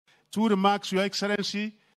Two remarks, Your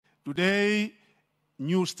Excellency. Today,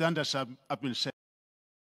 new standards have been set.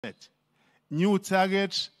 New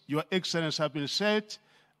targets, Your Excellency, have been set,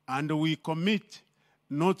 and we commit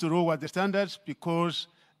not to lower the standards because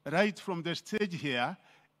right from the stage here,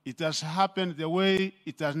 it has happened the way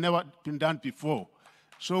it has never been done before.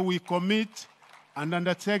 So we commit and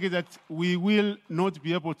undertake that we will not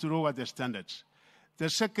be able to lower the standards. The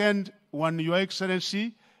second one, Your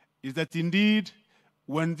Excellency, is that indeed,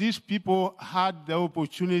 when these people had the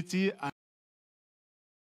opportunity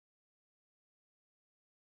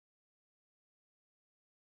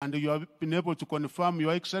and you have been able to confirm,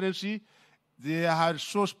 Your Excellency, they are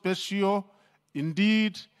so special.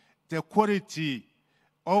 Indeed, the quality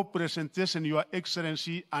of presentation, Your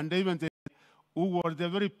Excellency, and even who were the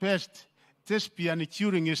very best thespian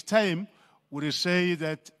during his time would say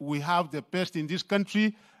that we have the best in this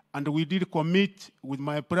country, and we did commit with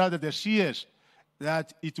my brother, the CS,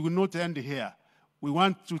 that it will not end here. We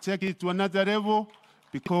want to take it to another level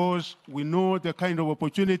because we know the kind of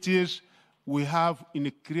opportunities we have in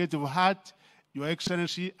a creative heart, Your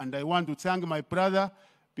Excellency, and I want to thank my brother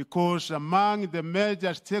because among the major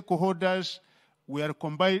stakeholders, we are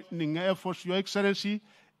combining efforts, Your Excellency.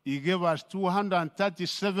 He gave us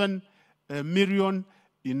 237 million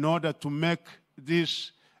in order to make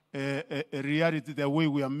this a reality the way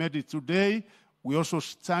we have made it today. We also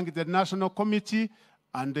thank the National Committee,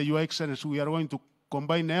 and Your Excellency, we are going to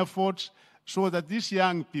combine efforts so that these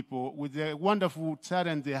young people, with the wonderful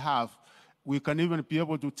talent they have, we can even be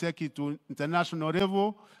able to take it to international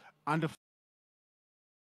level. And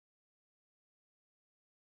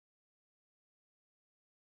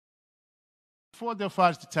for the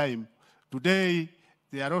first time, today,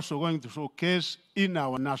 they are also going to showcase in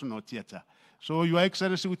our national theater. So, Your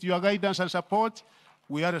Excellency, with your guidance and support,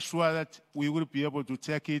 we are sure that we will be able to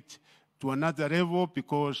take it to another level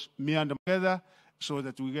because me and together so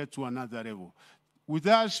that we get to another level. With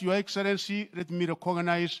us, Your Excellency, let me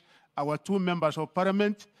recognize our two members of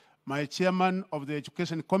parliament. My chairman of the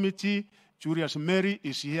Education Committee, Julius Mary,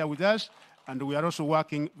 is here with us, and we are also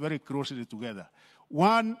working very closely together.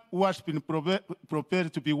 One who has been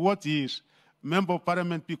prepared to be what he is, member of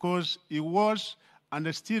parliament, because he was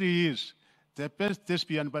and still is the best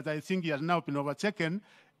thespian, but I think he has now been overtaken,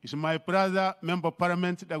 is my brother, member of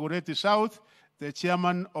parliament, Dagoretti South, the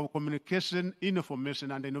chairman of Communication,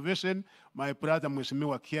 Information and Innovation, my brother,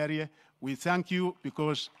 Mheshimiwa Kiarie. We thank you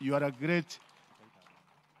because you are a great...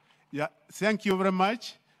 Yeah, thank you very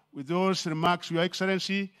much. With those remarks, Your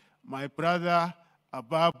Excellency, my brother,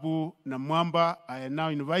 Ababu Namwamba, I now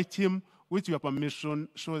invite him with your permission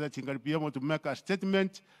so that he can be able to make a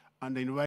statement and invite